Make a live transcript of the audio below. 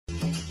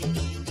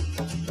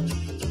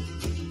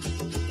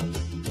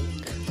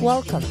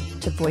Welcome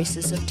to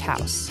Voices of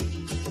Taos.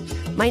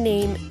 My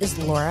name is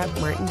Laura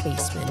Martin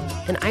Baseman,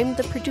 and I'm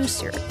the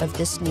producer of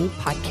this new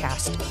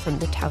podcast from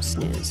the Taos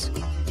News.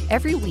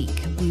 Every week,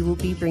 we will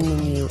be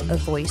bringing you a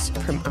voice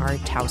from our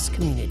Taos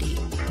community.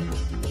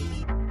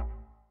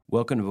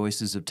 Welcome to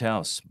Voices of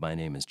Taos. My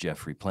name is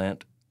Jeffrey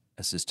Plant,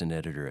 assistant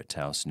editor at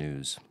Taos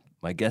News.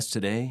 My guest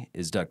today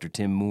is Dr.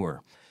 Tim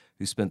Moore,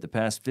 who spent the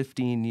past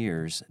 15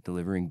 years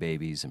delivering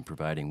babies and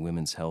providing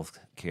women's health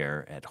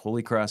care at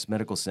Holy Cross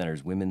Medical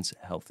Center's Women's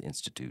Health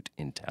Institute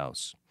in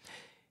Taos.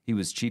 He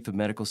was chief of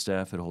medical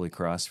staff at Holy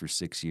Cross for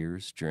 6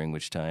 years, during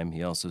which time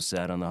he also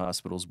sat on the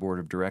hospital's board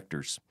of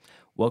directors.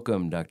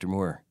 Welcome, Dr.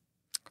 Moore.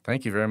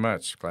 Thank you very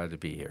much. Glad to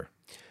be here.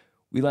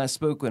 We last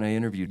spoke when I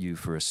interviewed you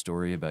for a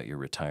story about your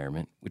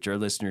retirement, which our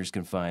listeners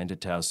can find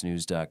at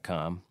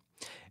taosnews.com.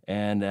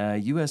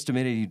 And you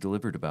estimated you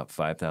delivered about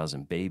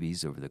 5,000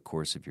 babies over the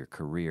course of your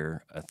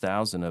career,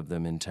 1,000 of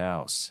them in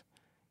Taos.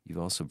 You've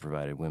also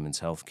provided women's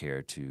health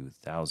care to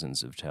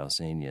thousands of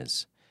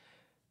Taosanias.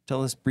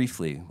 Tell us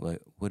briefly,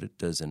 what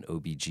does an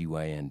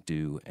OBGYN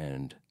do,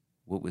 and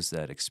what was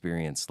that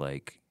experience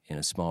like in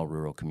a small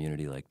rural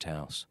community like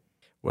Taos?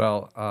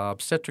 Well,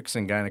 obstetrics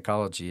and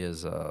gynecology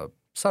is a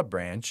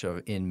sub-branch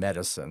in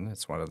medicine.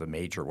 It's one of the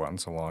major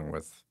ones, along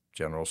with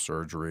general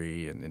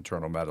surgery and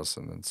internal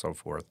medicine and so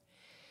forth.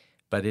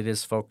 But it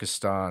is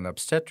focused on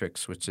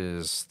obstetrics, which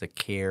is the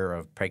care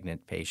of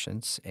pregnant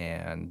patients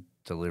and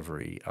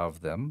delivery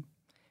of them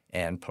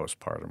and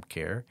postpartum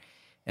care.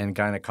 And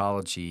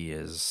gynecology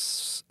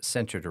is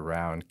centered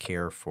around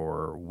care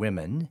for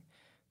women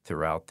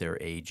throughout their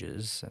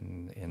ages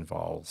and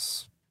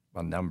involves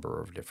a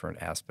number of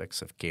different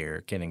aspects of care.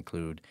 It can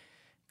include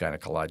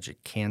gynecologic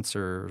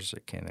cancers.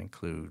 It can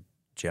include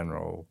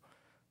general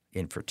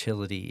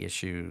infertility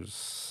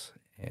issues,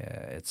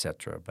 et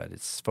cetera, but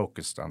it's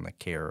focused on the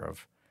care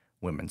of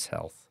women's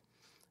health.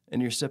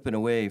 And you're stepping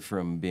away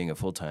from being a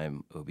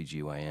full-time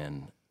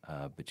OBGYN,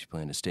 but you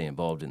plan to stay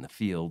involved in the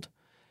field.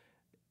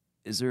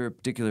 Is there a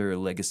particular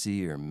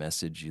legacy or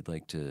message you'd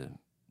like to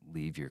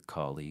leave your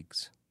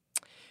colleagues?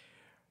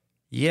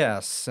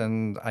 Yes,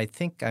 and I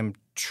think I'm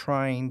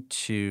trying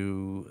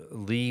to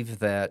leave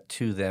that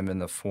to them in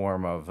the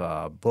form of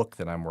a book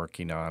that I'm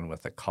working on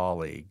with a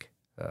colleague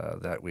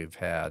that we've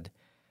had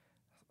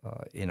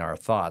in our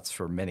thoughts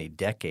for many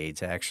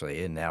decades,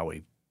 actually, and now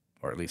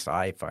or at least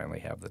I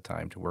finally have the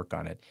time to work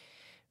on it.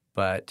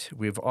 But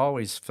we've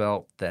always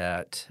felt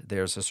that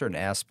there's a certain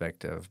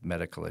aspect of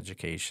medical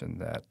education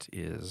that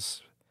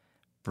is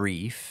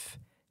brief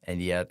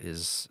and yet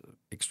is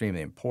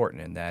extremely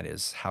important, and that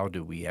is how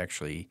do we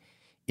actually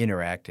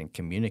interact and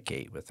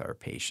communicate with our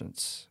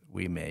patients.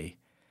 We may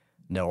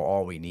know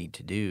all we need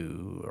to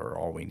do or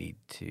all we need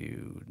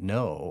to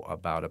know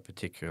about a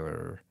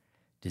particular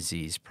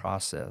disease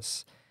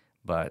process,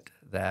 but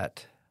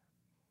that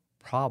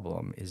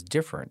problem is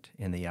different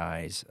in the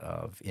eyes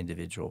of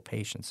individual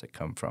patients that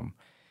come from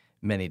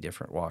many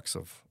different walks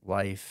of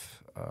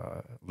life,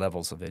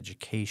 levels of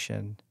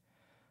education.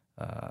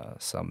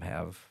 Some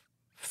have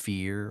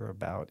fear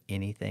about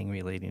anything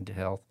relating to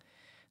health.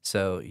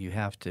 So you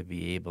have to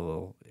be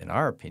able, in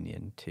our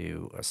opinion,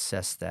 to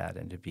assess that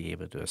and to be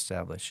able to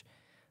establish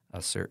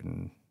a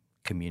certain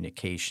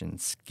communication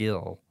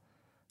skill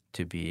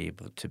to be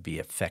able to be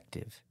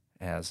effective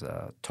as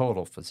a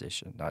total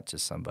physician, not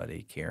just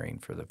somebody caring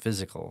for the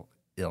physical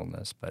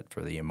illness, but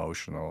for the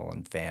emotional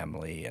and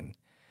family and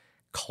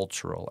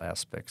cultural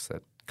aspects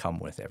that come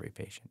with every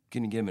patient.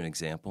 Can you give an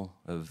example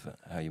of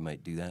how you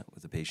might do that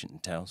with a patient in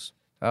Taos?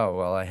 Oh,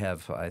 well,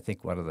 I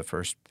think one of the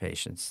first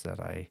patients that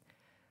I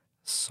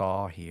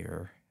saw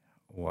here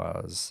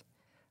was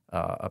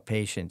a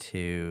patient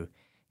who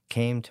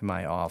came to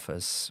my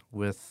office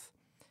with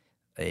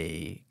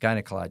a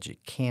gynecologic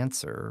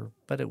cancer,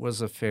 but it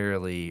was a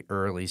fairly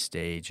early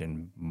stage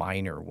and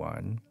minor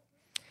one.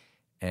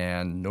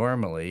 And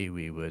normally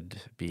we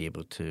would be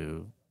able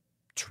to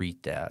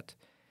treat that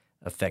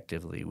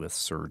effectively with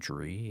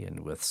surgery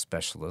and with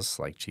specialists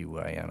like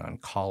GYN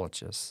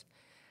oncologists.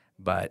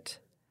 But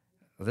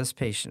this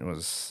patient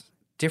was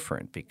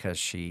different because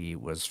she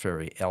was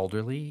very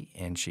elderly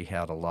and she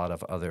had a lot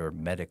of other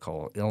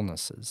medical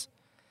illnesses,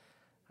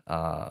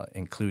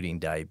 including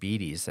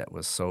diabetes that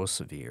was so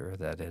severe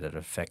that it had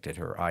affected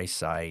her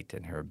eyesight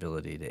and her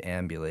ability to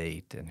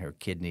ambulate, and her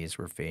kidneys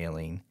were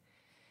failing.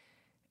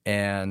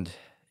 And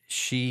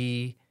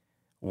she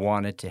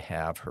wanted to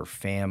have her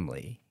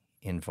family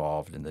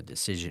involved in the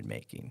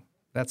decision-making.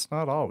 That's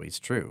not always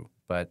true,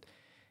 but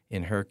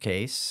in her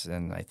case,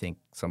 and I think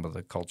some of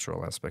the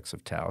cultural aspects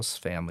of Taos,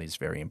 family is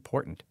very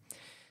important.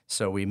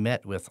 So we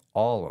met with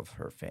all of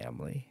her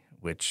family,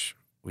 which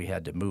we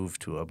had to move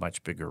to a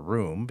much bigger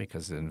room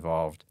because it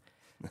involved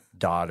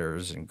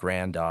daughters and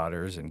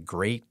granddaughters and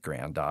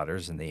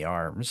great-granddaughters in the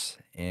arms.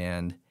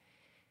 And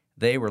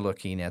they were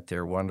looking at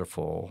their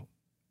wonderful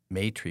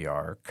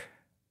matriarch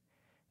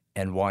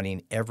and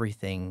wanting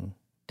everything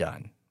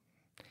done.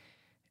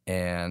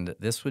 And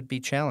this would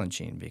be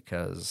challenging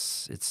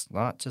because it's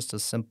not just a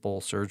simple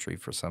surgery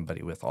for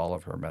somebody with all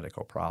of her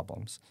medical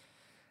problems.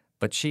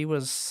 But she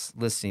was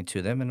listening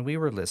to them, and we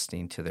were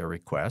listening to their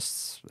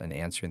requests and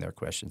answering their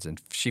questions. And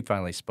she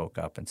finally spoke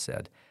up and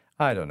said,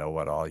 I don't know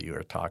what all you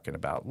are talking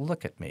about.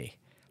 Look at me.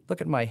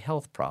 Look at my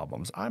health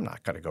problems. I'm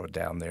not going to go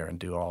down there and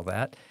do all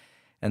that.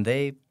 And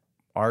they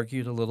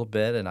argued a little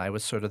bit, and I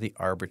was sort of the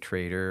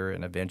arbitrator.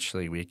 And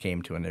eventually we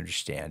came to an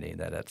understanding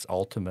that it's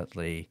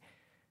ultimately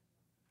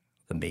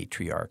the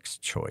matriarch's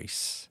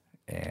choice.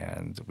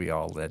 And we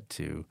all led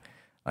to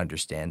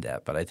understand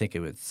that. But I think it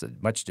was a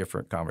much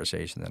different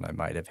conversation than I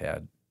might have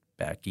had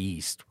back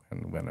east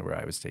whenever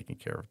I was taking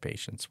care of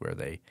patients where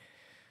they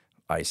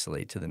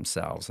isolate to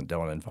themselves and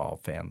don't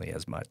involve family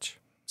as much.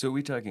 So are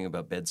we talking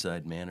about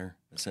bedside manner,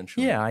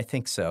 essentially? Yeah, I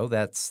think so.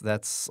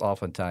 That's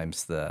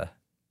oftentimes the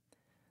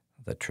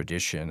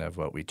tradition of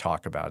what we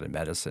talk about in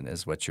medicine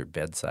is what's your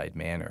bedside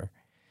manner.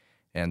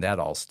 And that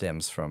all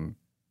stems from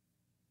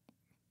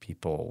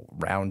people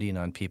rounding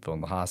on people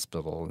in the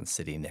hospital and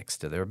sitting next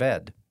to their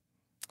bed.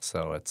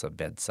 So it's a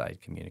bedside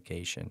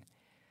communication.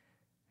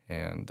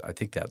 And I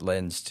think that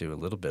lends to a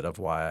little bit of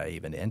why I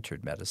even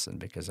entered medicine,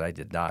 because I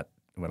did not,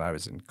 when I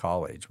was in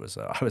college,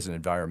 I was an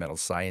environmental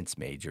science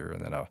major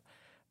and then a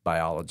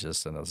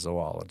biologist and a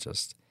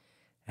zoologist.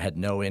 I had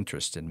no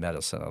interest in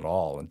medicine at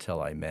all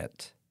until I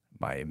met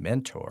my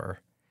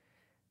mentor,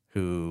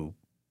 who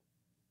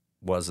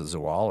was a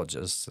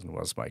zoologist and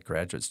was my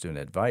graduate student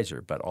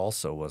advisor, but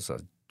also was a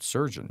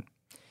surgeon.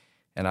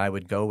 And I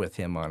would go with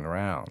him on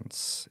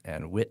rounds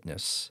and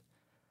witness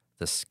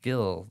the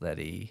skill that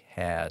he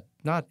had,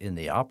 not in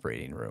the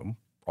operating room,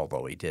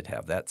 although he did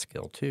have that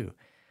skill too,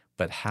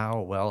 but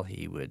how well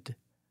he would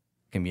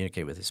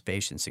communicate with his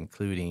patients,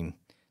 including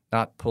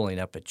not pulling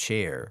up a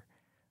chair,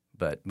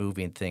 but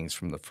moving things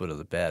from the foot of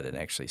the bed and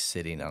actually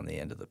sitting on the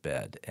end of the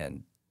bed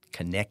and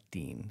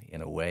connecting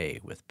in a way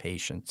with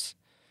patients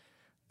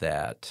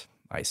that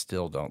I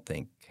still don't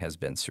think has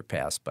been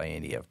surpassed by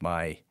any of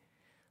my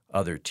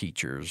other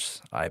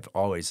teachers. I've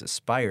always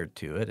aspired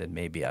to it, and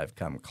maybe I've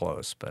come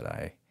close, but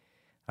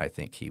I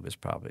think he was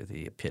probably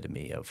the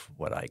epitome of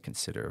what I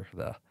consider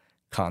the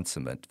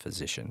consummate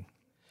physician.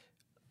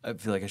 I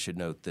feel like I should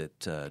note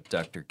that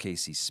Dr.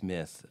 Casey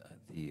Smith,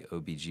 the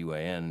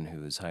OBGYN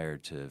who is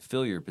hired to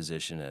fill your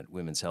position at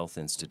Women's Health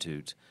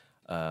Institute,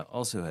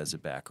 also has a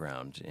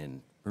background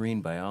in marine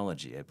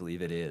biology. I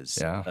believe it is.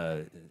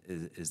 Yeah.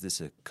 Is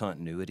this a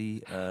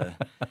continuity?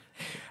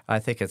 I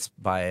think it's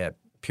by a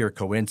pure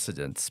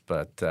coincidence,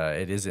 but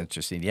it is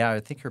interesting. Yeah, I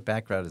think her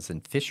background is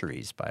in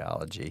fisheries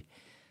biology.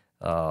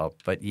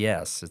 But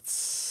yes,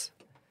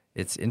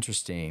 it's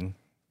interesting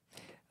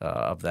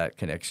of that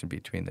connection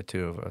between the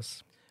two of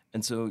us.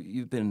 And so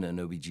you've been an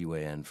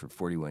OBGYN for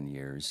 41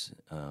 years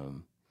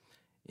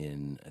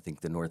in, I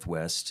think, the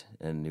Northwest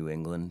and New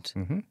England.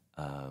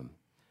 Mm-hmm.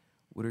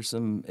 What are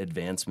some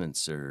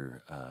advancements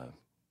or,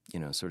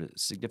 sort of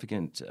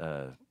significant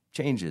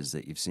changes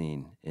that you've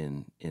seen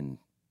in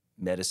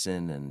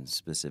medicine and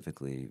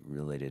specifically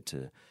related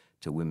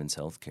to women's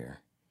health care?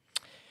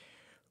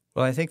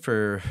 Well, I think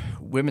for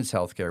women's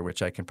health care,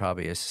 which I can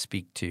probably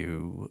speak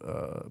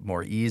to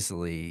more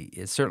easily,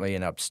 is certainly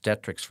in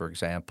obstetrics, for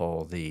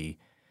example, the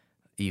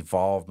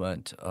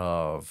evolvement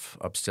of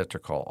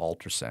obstetrical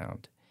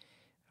ultrasound.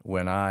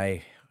 When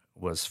I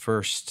was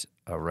first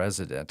a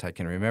resident, I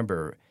can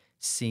remember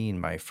seeing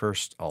my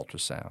first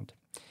ultrasound.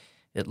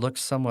 It looked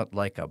somewhat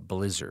like a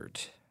blizzard,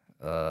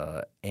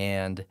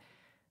 and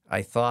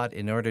I thought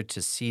in order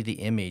to see the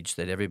image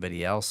that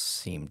everybody else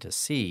seemed to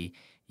see,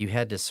 you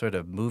had to sort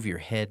of move your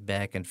head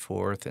back and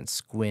forth and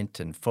squint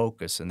and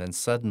focus, and then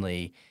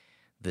suddenly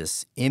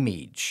this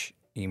image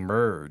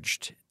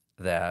emerged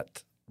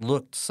that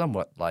looked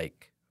somewhat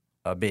like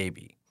a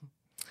baby.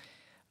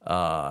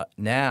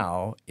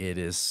 Now it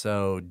is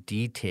so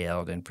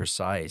detailed and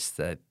precise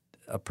that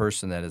a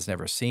person that has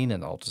never seen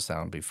an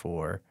ultrasound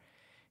before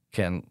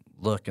can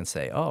look and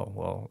say, oh,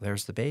 well,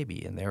 there's the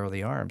baby, and there are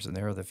the arms, and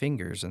there are the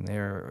fingers, and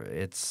there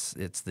it's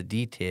the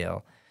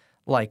detail.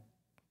 Like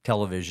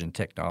television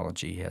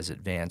technology has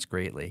advanced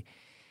greatly.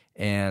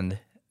 And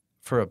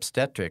for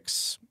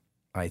obstetrics,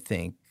 I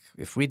think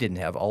if we didn't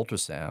have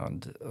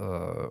ultrasound,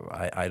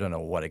 I don't know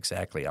what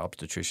exactly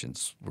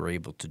obstetricians were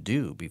able to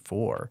do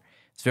before.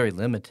 It's very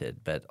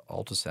limited, but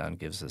ultrasound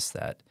gives us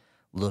that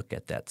look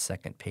at that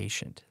second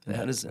patient.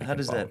 How does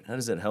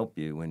that help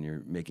you when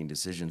you're making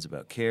decisions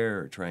about care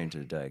or trying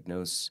to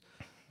diagnose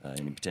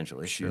any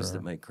potential issues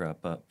that might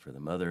crop up for the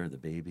mother, the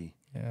baby?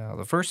 Yeah,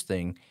 the first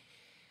thing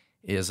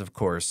is, of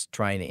course,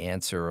 trying to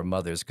answer a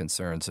mother's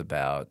concerns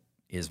about,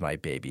 is my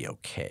baby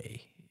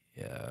okay?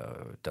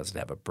 Does it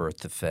have a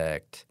birth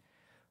defect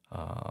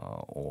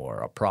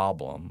or a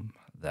problem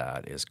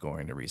that is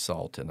going to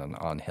result in an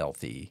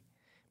unhealthy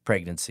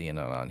pregnancy and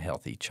an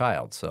unhealthy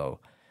child? So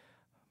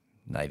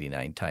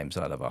 99 times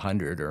out of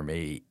 100, or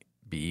maybe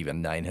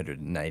even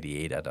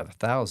 998 out of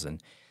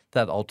 1,000,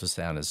 that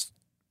ultrasound is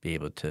be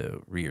able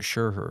to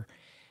reassure her,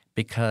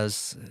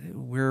 because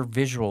we're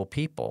visual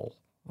people.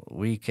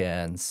 We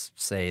can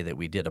say that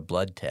we did a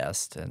blood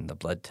test, and the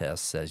blood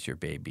test says your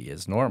baby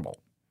is normal.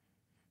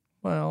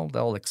 Well,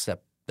 they'll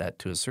accept that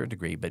to a certain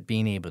degree, but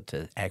being able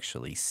to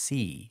actually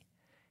see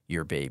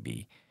your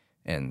baby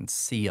and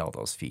see all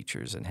those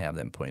features and have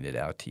them pointed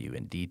out to you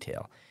in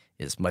detail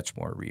is much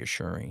more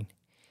reassuring.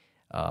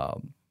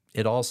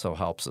 It also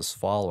helps us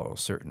follow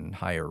certain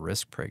higher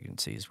risk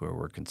pregnancies where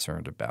we're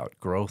concerned about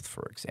growth,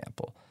 for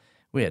example.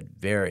 We had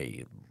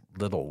very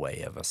little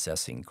way of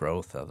assessing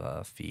growth of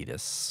a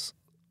fetus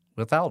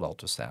without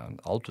ultrasound.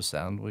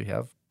 Ultrasound, we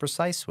have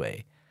precise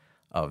way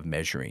of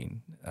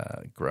measuring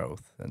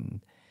growth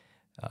and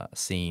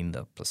seeing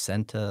the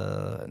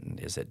placenta and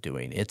is it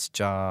doing its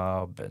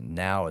job. And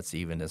now it's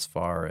even as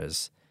far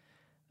as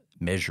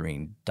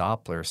measuring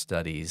Doppler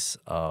studies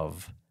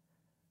of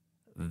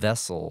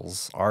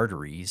vessels,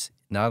 arteries,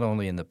 not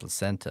only in the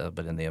placenta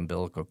but in the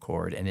umbilical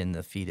cord and in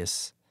the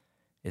fetus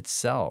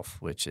itself,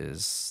 which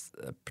is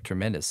a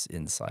tremendous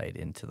insight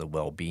into the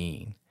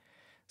well-being.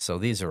 So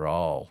these are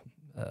all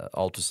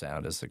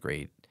ultrasound is a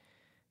great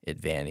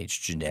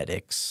advantage.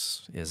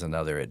 Genetics is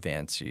another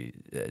advantage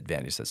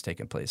that's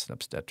taken place in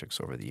obstetrics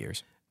over the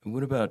years.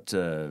 What about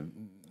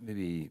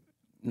maybe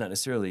not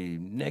necessarily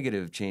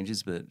negative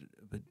changes, but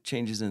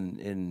changes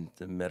in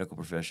the medical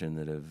profession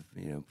that have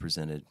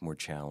presented more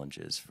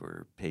challenges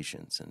for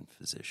patients and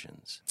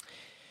physicians?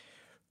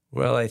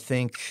 Well, I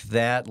think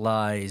that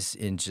lies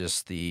in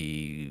just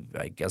a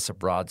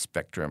broad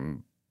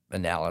spectrum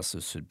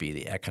analysis would be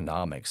the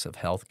economics of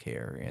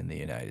healthcare in the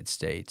United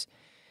States.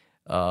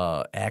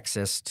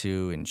 Access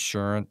to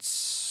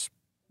insurance,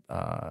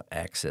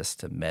 access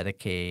to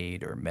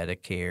Medicaid or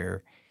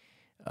Medicare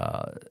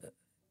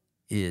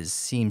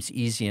seems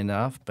easy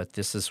enough, but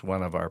this is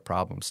one of our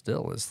problems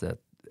still is that,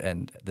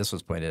 and this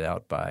was pointed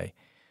out by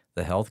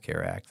the Health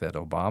Care Act that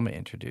Obama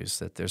introduced,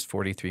 that there's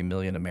 43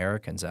 million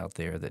Americans out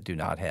there that do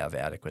not have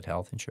adequate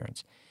health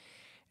insurance.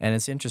 And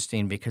it's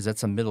interesting because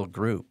it's a middle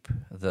group.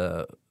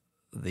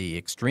 The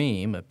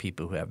extreme of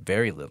people who have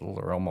very little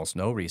or almost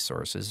no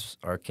resources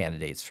are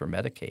candidates for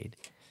Medicaid.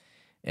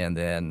 And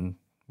then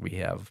we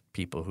have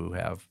people who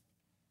have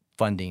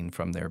funding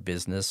from their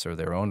business or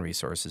their own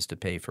resources to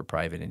pay for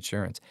private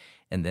insurance.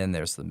 And then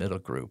there's the middle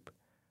group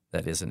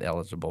that isn't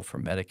eligible for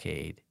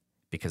Medicaid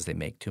because they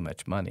make too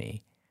much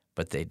money,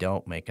 but they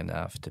don't make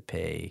enough to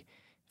pay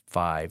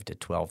 $5,000 to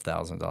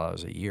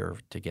 $12,000 a year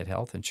to get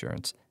health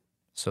insurance.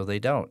 So they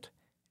don't,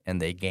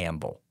 and they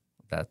gamble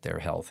that their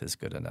health is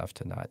good enough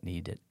to not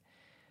need it.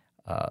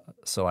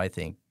 So I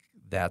think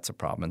that's a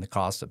problem, and the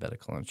cost of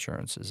medical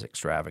insurance is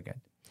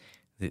extravagant.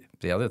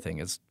 The other thing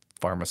is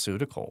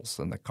pharmaceuticals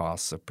and the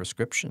costs of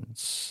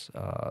prescriptions,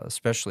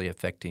 especially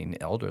affecting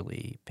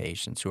elderly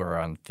patients who are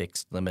on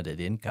fixed limited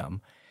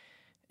income.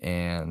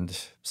 And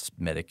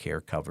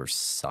Medicare covers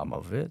some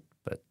of it,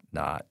 but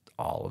not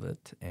all of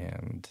it.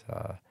 And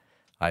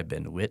I've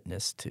been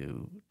witness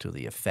to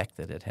the effect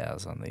that it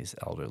has on these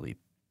elderly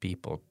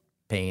people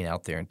paying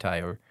out their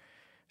entire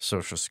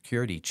Social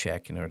Security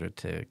check in order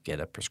to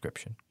get a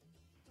prescription.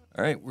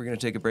 All right, we're going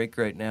to take a break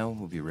right now.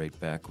 We'll be right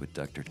back with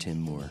Dr.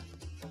 Tim Moore.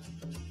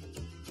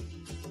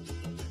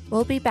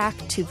 We'll be back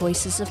to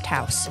Voices of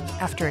Taos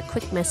after a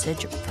quick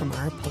message from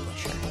our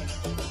publisher.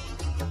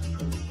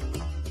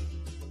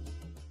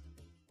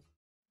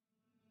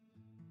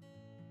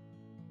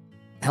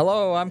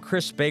 Hello, I'm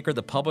Chris Baker,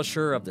 the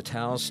publisher of the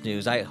Taos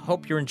News. I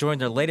hope you're enjoying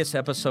the latest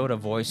episode of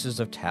Voices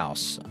of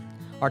Taos.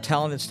 Our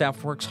talented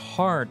staff works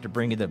hard to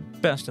bring you the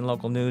best in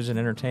local news and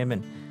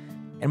entertainment,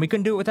 and we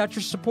couldn't do it without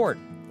your support.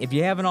 If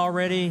you haven't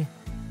already,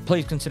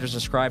 please consider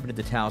subscribing to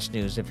the Taos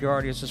News. If you're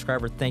already a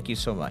subscriber, thank you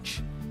so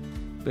much.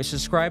 By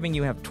subscribing,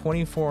 you have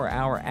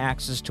 24-hour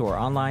access to our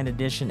online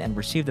edition and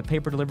receive the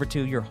paper delivered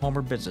to your home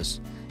or business.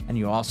 And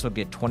you also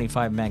get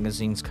 25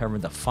 magazines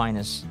covering the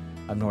finest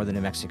of northern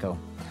New Mexico,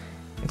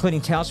 including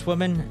Taos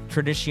Women,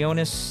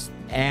 Tradiciones,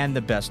 and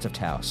the best of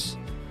Taos.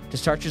 To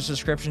start your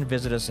subscription,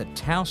 visit us at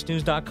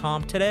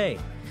taosnews.com today,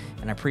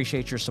 and I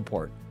appreciate your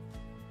support.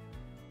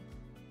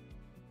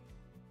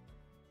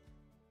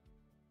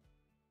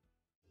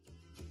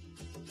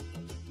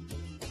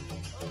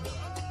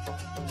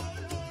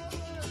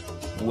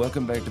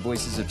 Welcome back to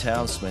Voices of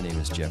Taos. My name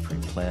is Jeffrey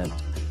Plant.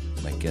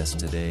 My guest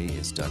today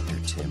is Dr.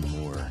 Tim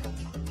Moore.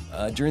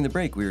 During the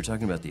break, we were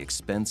talking about the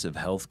expense of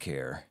health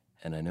care,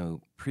 and I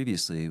know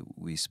previously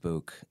we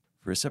spoke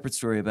for a separate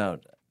story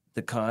about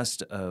the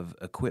cost of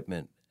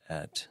equipment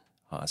at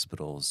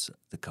hospitals,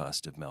 the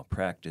cost of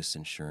malpractice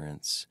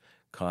insurance.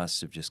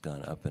 Costs have just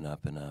gone up and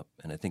up and up,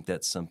 and I think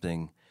that's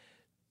something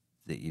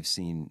that you've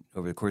seen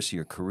over the course of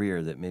your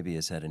career that maybe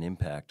has had an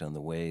impact on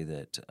the way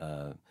that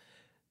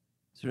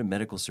sort of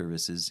medical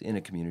services in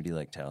a community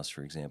like Taos,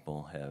 for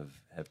example,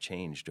 have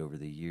changed over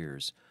the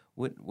years.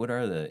 What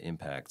are the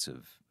impacts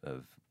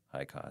of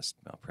high cost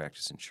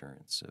malpractice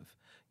insurance, of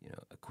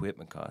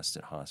equipment costs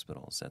at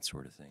hospitals, that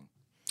sort of thing?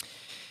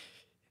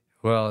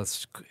 Well,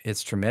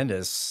 it's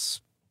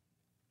tremendous.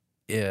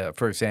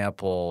 For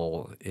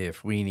example,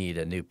 if we need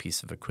a new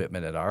piece of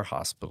equipment at our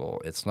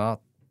hospital, it's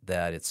not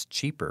that it's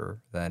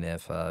cheaper than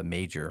if a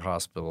major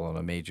hospital in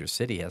a major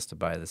city has to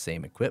buy the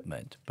same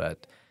equipment,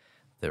 but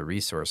the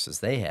resources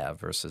they have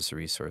versus the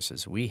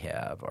resources we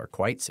have are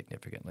quite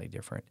significantly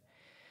different.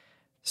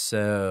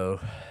 So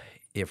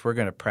if we're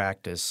going to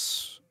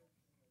practice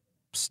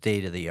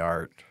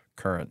state-of-the-art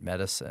current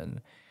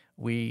medicine,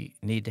 we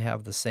need to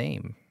have the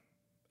same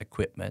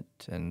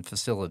equipment and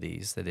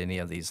facilities that any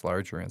of these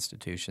larger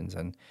institutions.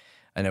 And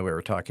I know we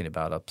were talking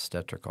about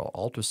obstetrical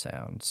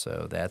ultrasound,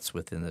 so that's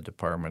within the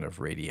Department of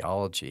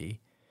Radiology.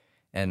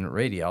 And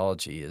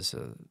radiology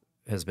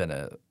has been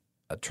a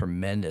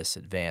tremendous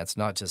advance,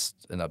 not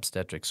just in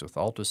obstetrics with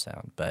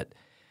ultrasound, but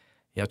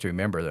you have to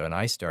remember that when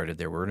I started,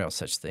 there were no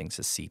such things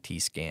as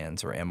CT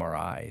scans or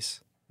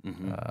MRIs.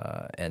 Mm-hmm.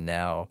 And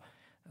now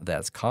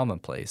that's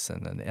commonplace.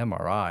 And an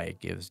MRI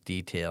gives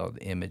detailed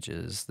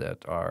images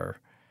that are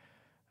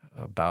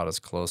about as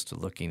close to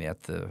looking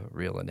at the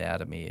real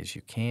anatomy as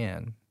you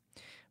can.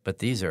 But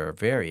these are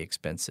very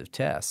expensive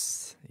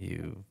tests.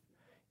 You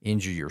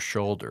injure your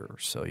shoulder,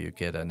 so you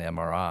get an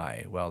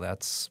MRI. Well,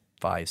 that's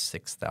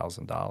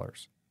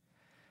 $5,000-$6,000.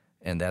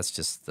 And that's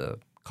just the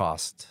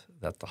cost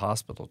that the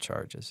hospital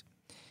charges,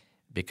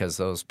 because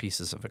those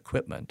pieces of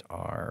equipment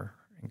are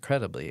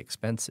incredibly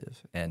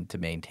expensive, and to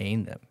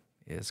maintain them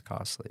is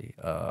costly.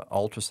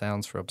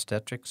 Ultrasounds for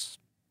obstetrics,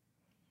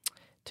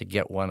 to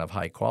get one of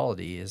high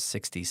quality, is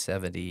 $60,000,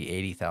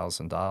 $70,000,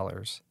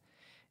 $80,000,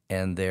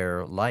 and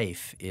their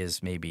life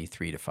is maybe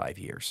 3 to 5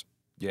 years.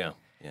 Yeah.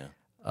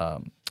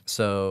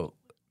 So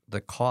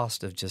the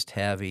cost of just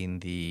having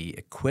the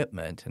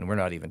equipment, and we're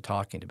not even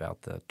talking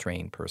about the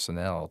trained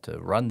personnel to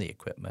run the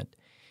equipment,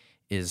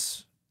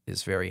 is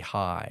very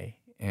high.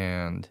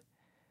 And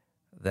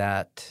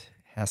that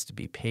has to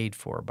be paid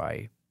for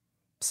by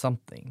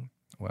something.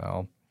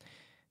 Well,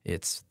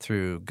 it's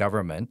through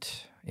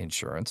government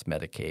insurance,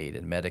 Medicaid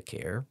and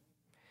Medicare,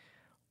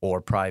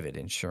 or private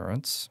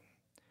insurance.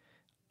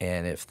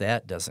 And if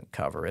that doesn't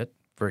cover it,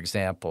 for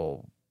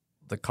example,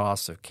 the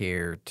cost of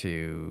care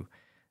to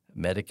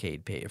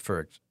Medicaid pay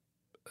for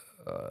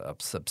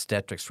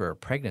obstetrics for a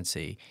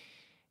pregnancy,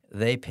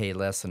 they pay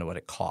less than what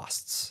it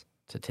costs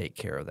to take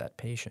care of that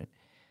patient.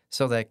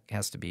 So that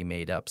has to be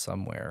made up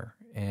somewhere.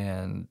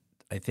 And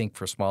I think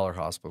for smaller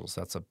hospitals,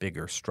 that's a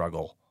bigger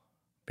struggle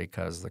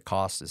because the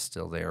cost is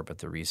still there, but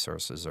the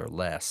resources are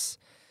less.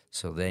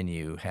 So then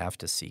you have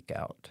to seek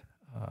out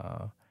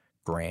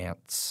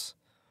grants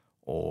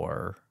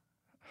or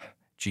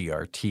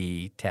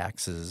GRT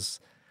taxes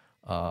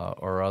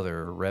or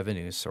other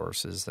revenue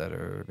sources that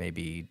are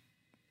maybe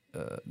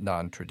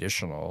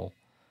non-traditional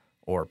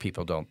or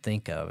people don't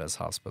think of as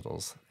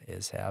hospitals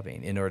as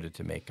having in order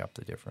to make up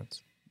the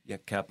difference. Yeah,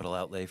 capital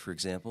outlay, for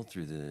example,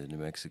 through the New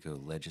Mexico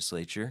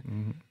legislature,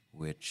 mm-hmm.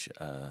 which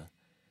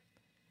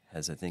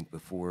has, I think,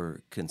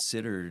 before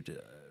considered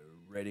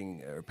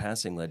writing or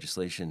passing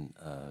legislation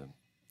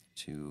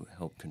to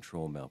help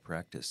control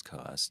malpractice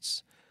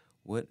costs.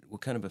 What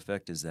kind of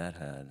effect has that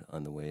had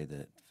on the way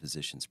that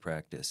physicians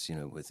practice,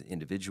 with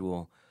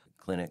individual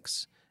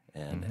clinics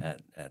and mm-hmm.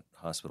 at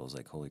hospitals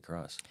like Holy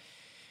Cross?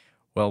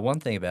 Well, one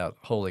thing about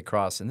Holy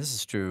Cross, and this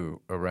is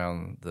true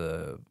around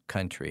the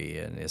country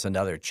and is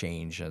another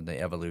change in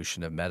the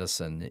evolution of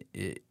medicine,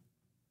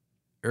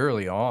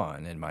 early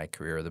on in my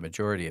career, the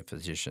majority of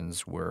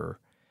physicians were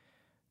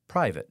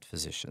private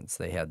physicians.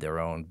 They had their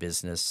own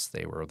business.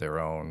 They were their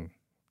own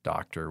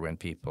doctor. When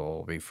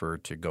people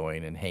referred to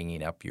going and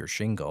hanging up your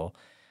shingle,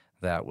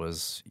 that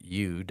was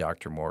you,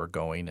 Dr. Moore,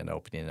 going and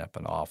opening up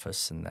an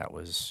office, and that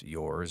was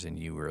yours, and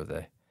you were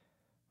the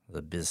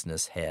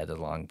business head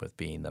along with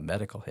being the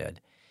medical head.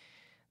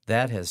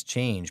 That has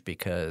changed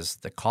because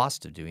the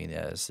cost of doing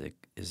that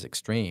is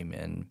extreme.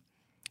 And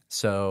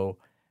so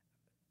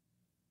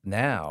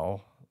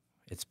now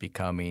it's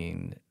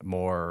becoming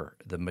more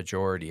the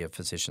majority of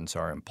physicians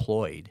are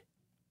employed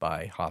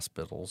by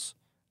hospitals,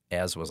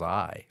 as was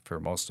I for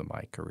most of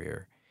my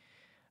career.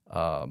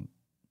 And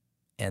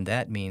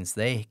that means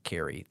they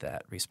carry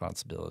that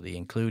responsibility,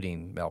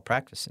 including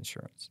malpractice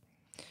insurance.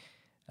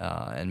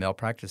 And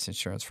malpractice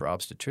insurance for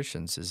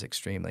obstetricians is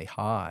extremely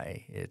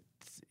high.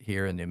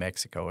 Here in New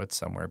Mexico, it's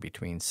somewhere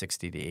between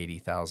 $60,000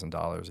 to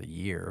 $80,000 a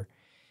year.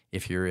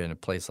 If you're in a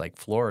place like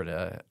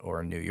Florida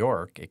or New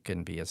York, it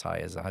can be as high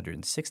as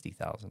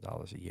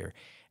 $160,000 a year.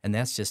 And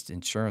that's just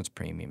insurance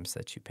premiums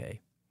that you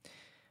pay.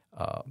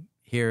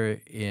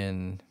 Here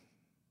in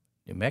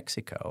New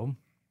Mexico,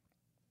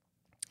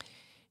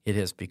 it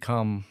has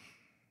become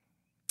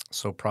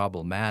so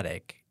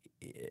problematic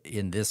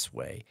in this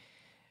way.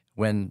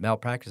 When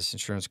malpractice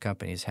insurance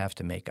companies have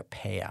to make a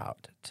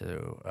payout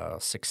to a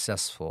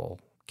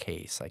successful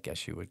case, I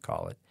guess you would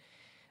call it,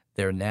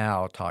 they're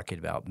now talking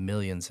about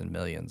millions and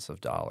millions of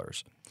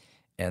dollars.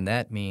 And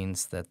that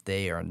means that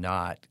they are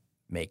not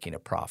making a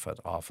profit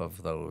off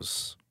of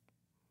those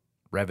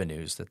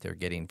revenues that they're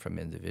getting from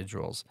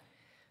individuals.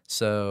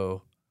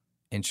 So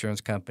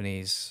insurance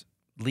companies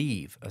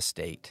leave a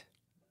state,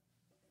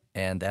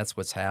 and that's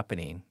what's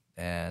happening.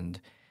 And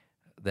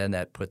then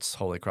that puts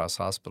Holy Cross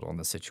Hospital in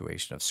the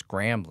situation of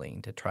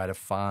scrambling to try to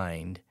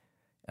find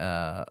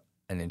an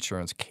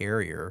insurance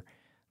carrier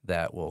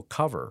that will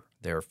cover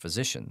their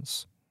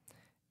physicians.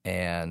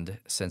 And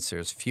since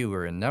there's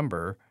fewer in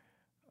number,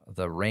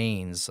 the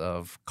reins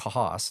of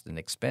cost and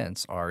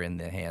expense are in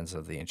the hands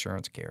of the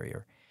insurance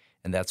carrier.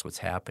 And that's what's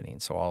happening.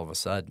 So all of a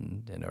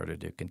sudden, in order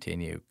to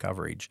continue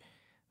coverage,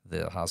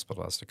 the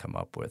hospital has to come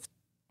up with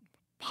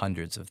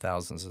hundreds of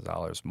thousands of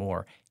dollars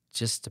more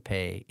just to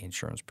pay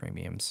insurance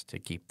premiums to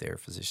keep their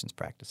physicians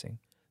practicing.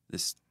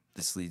 This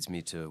leads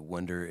me to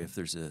wonder if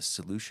there's a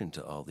solution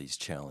to all these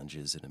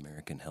challenges in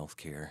American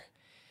healthcare.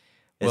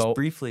 As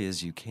briefly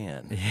as you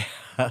can.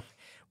 Yeah.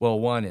 Well,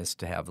 one is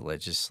to have the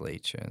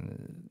legislature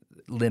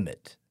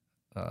limit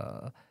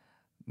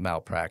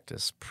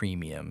malpractice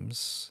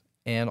premiums,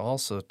 and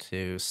also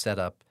to set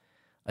up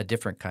a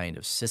different kind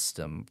of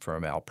system for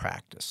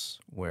malpractice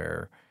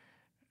where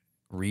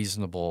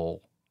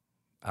reasonable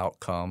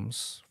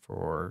outcomes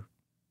for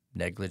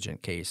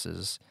negligent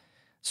cases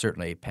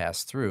certainly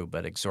pass through,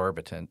 but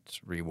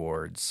exorbitant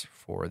rewards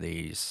for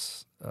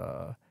these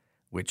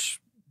which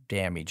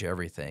damage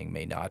everything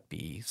may not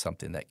be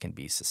something that can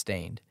be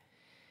sustained.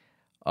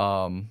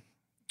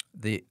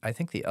 I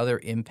think the other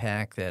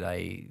impact that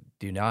I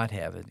do not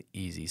have an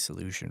easy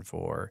solution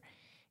for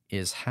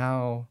is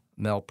how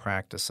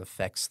malpractice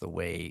affects the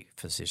way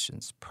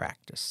physicians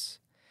practice.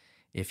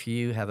 If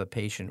you have a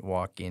patient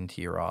walk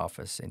into your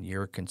office and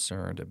you're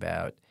concerned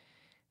about,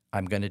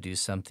 I'm going to do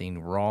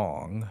something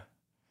wrong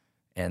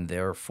and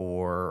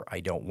therefore I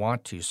don't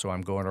want to, so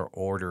I'm going to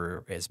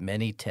order as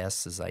many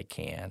tests as I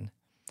can,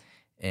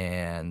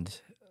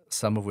 and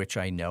some of which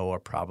I know are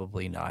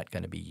probably not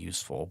going to be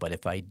useful. But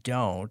if I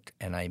don't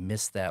and I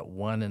miss that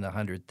 1 in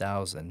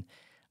 100,000,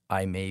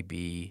 I may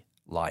be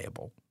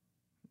liable.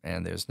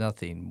 And there's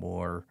nothing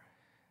more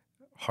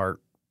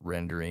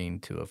heart-rendering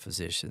to a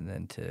physician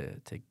than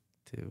to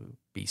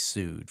be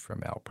sued for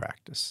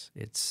malpractice.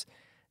 It's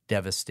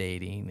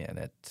devastating, and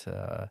it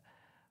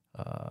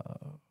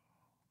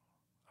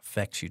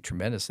affects you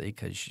tremendously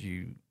because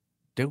you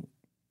don't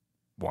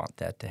want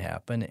that to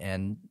happen.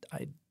 And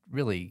I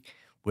really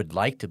would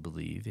like to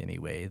believe,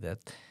 anyway,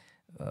 that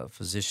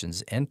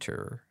physicians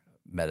enter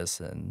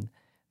medicine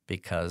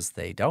because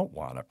they don't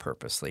want to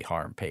purposely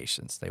harm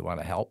patients. They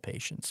want to help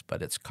patients,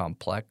 but it's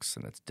complex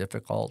and it's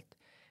difficult,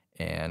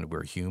 and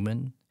we're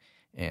human,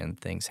 and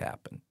things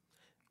happen.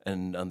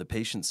 And on the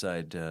patient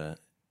side,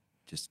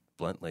 just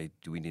bluntly,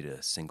 do we need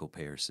a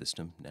single-payer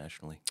system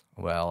nationally?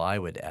 Well, I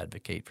would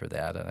advocate for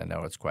that, and I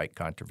know it's quite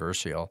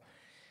controversial,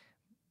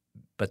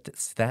 but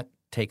that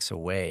takes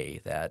away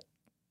that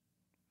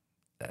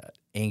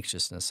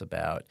anxiousness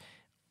about,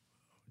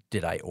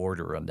 did I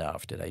order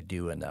enough? Did I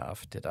do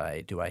enough?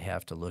 Do I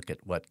have to look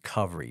at what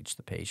coverage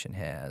the patient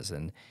has?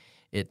 And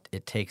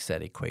it takes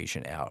that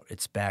equation out.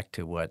 It's back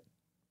to what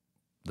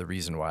the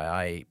reason why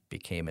I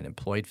became an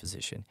employed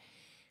physician.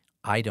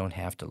 I don't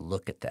have to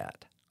look at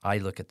that. I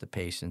look at the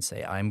patient and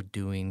say, I'm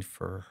doing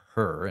for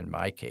her, in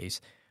my case,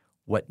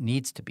 what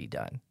needs to be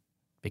done,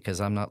 because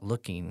I'm not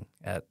looking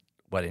at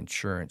what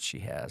insurance she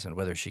has and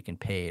whether she can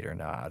pay it or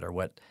not, or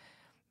what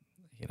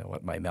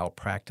my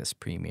malpractice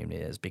premium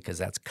is, because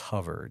that's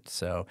covered.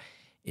 So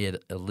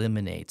it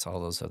eliminates all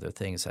those other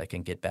things. I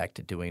can get back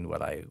to doing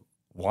what I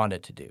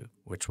wanted to do,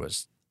 which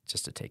was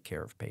just to take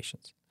care of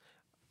patients.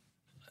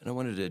 And I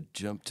wanted to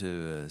jump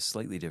to a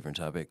slightly different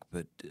topic,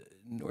 but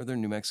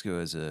northern New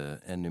Mexico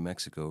and New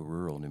Mexico,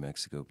 rural New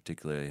Mexico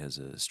particularly, has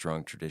a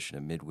strong tradition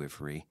of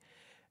midwifery.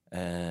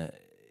 And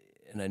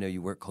I know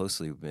you work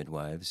closely with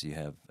midwives. You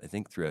have, I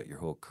think, throughout your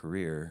whole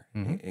career,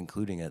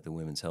 including at the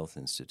Women's Health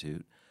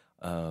Institute.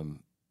 Can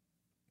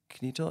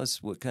you tell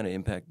us what kind of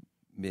impact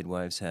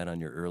midwives had on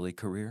your early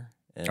career?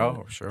 And,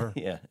 oh, sure.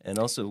 Yeah, and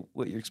also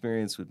what your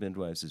experience with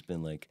midwives has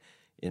been like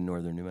in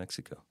northern New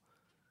Mexico.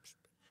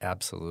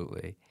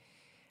 Absolutely.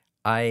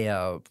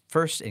 I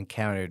first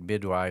encountered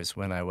midwives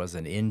when I was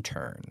an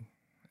intern,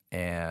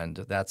 and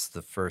that's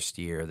the first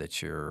year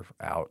that you're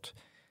out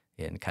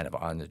in kind of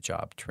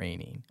on-the-job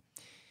training.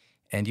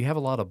 And you have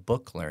a lot of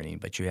book learning,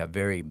 but you have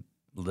very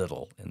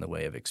little in the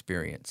way of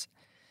experience.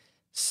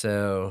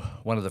 So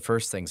one of the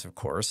first things, of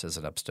course, as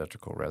an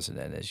obstetrical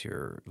resident is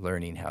you're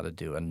learning how to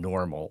do a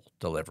normal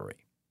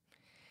delivery.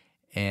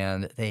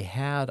 And they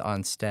had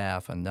on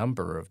staff a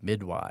number of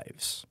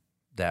midwives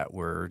that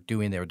were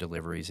doing their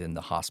deliveries in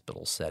the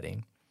hospital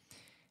setting.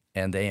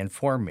 And they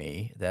informed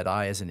me that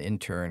I, as an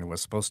intern,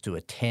 was supposed to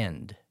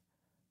attend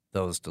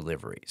those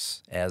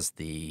deliveries as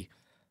the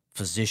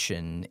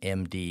physician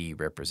MD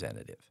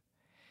representative.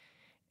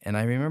 And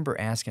I remember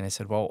asking, I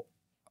said, well,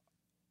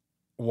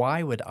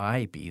 why would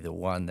I be the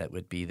one that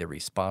would be the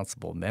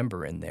responsible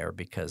member in there,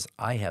 because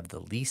I have the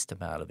least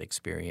amount of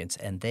experience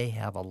and they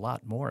have a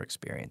lot more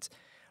experience?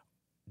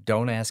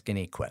 Don't ask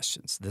any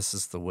questions. This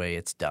is the way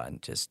it's done.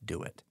 Just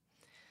do it.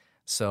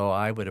 So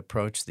I would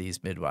approach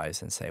these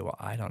midwives and say, well,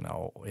 I don't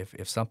know.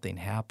 If something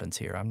happens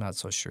here, I'm not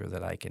so sure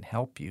that I can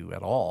help you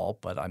at all,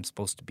 but I'm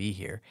supposed to be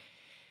here.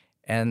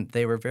 And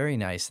they were very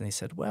nice, and they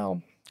said,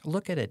 well,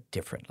 look at it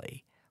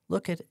differently.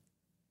 Look at it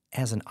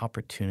as an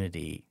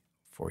opportunity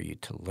for you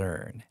to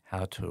learn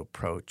how to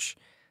approach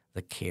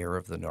the care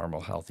of the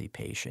normal, healthy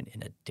patient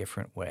in a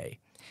different way.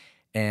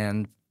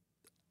 And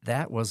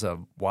that was a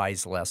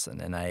wise lesson,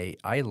 and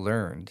I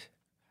learned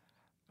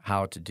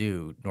how to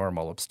do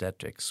normal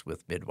obstetrics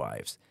with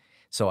midwives.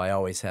 So I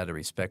always had a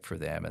respect for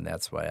them, and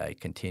that's why I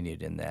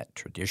continued in that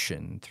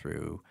tradition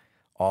through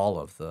all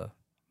of the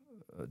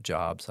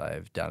jobs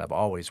I've done. I've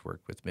always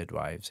worked with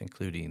midwives,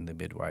 including the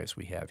midwives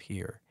we have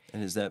here.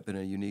 And has that been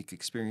a unique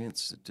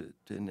experience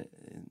in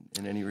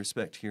any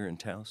respect here in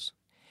Taos?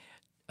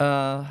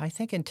 I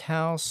think in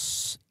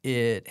Taos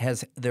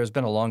there's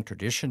been a long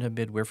tradition of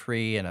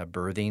midwifery and a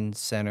birthing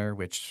center,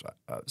 which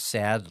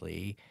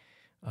sadly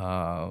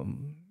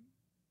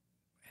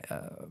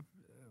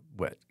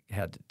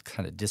had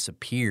kind of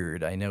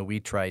disappeared. I know we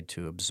tried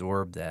to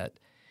absorb that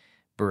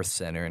birth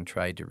center and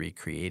tried to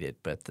recreate it,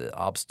 but the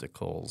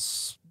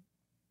obstacles,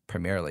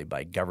 primarily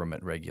by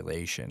government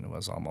regulation,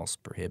 was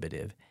almost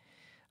prohibitive.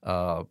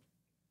 But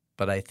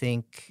I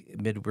think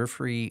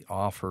midwifery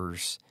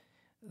offers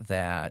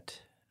that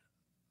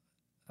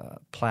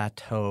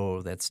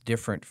plateau that's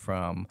different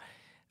from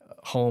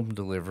home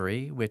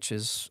delivery, which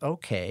is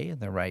okay in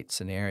the right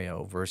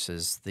scenario,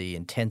 versus the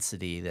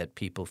intensity that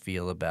people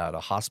feel about a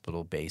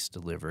hospital-based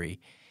delivery,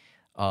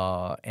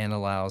 and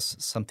allows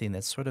something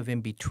that's sort of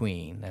in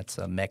between. That's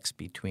a mix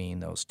between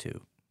those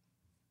two.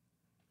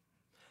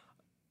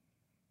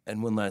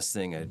 And one last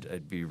thing,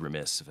 I'd be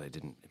remiss if I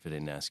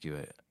didn't ask you.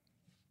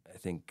 I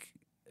think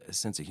a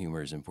sense of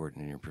humor is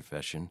important in your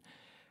profession,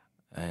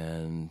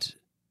 and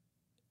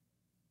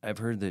I've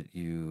heard that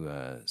you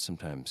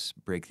sometimes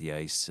break the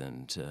ice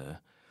and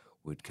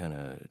would kind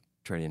of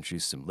try to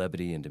introduce some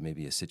levity into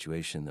maybe a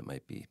situation that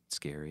might be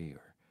scary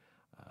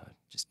or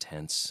just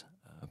tense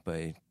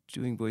by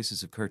doing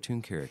voices of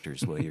cartoon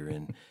characters while you're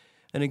in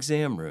an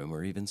exam room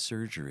or even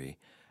surgery.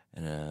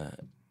 And I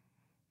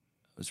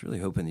was really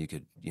hoping that you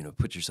could,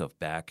 put yourself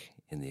back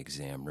in the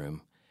exam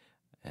room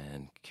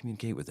and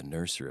communicate with a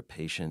nurse or a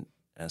patient,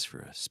 ask for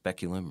a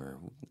speculum or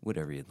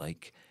whatever you'd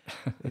like,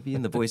 maybe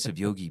in the voice of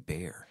Yogi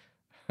Bear.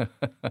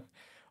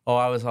 Oh,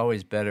 I was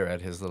always better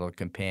at his little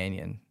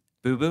companion.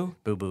 Boo Boo?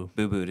 Boo Boo.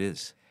 Boo Boo it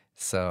is.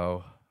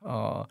 So,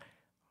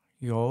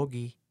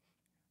 Yogi,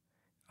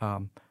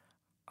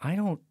 I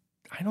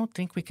don't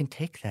think we can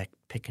take that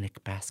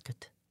picnic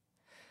basket.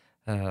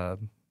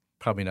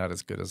 Probably not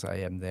as good as I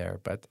am there,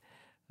 but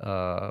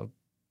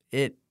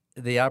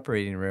the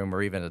operating room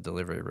or even a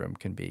delivery room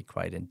can be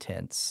quite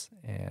intense,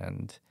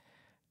 and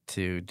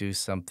to do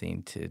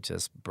something to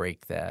just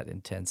break that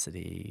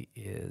intensity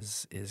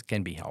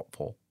can be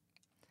helpful.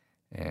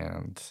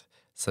 And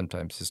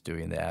sometimes just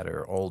doing that,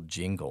 or old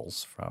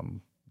jingles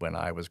from when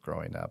I was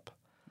growing up.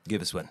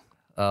 Give us one.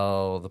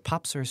 Oh, the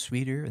pops are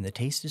sweeter and the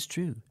taste is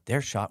true.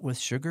 They're shot with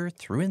sugar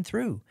through and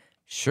through.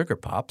 Sugar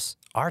pops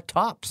are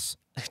tops.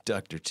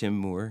 Dr. Tim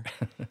Moore,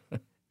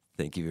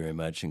 thank you very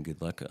much, and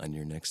good luck on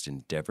your next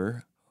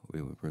endeavor.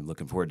 We're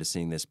looking forward to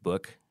seeing this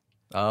book.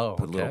 Oh,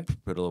 Put okay.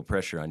 a little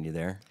pressure on you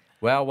there.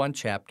 Well, one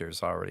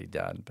chapter's already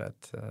done, but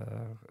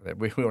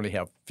we only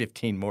have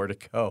 15 more to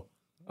go.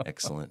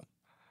 Excellent.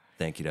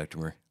 Thank you, Dr.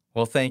 Moore.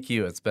 Well, thank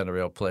you. It's been a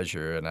real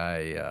pleasure, and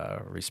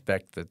I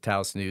respect the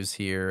Taos News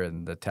here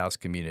and the Taos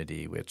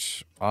community,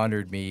 which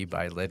honored me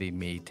by letting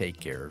me take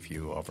care of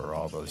you over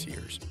all those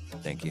years.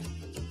 Thank you.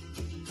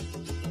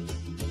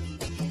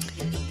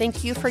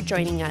 Thank you for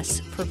joining us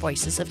for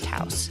Voices of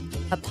Taos,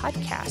 a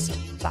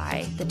podcast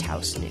by the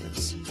Taos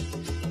News.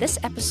 This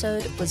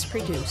episode was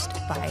produced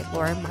by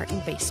Laura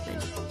Martin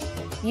Baseman.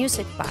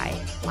 Music by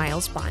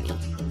Miles Bonney.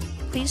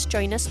 Please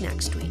join us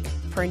next week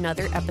for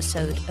another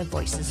episode of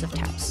Voices of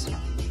Taos.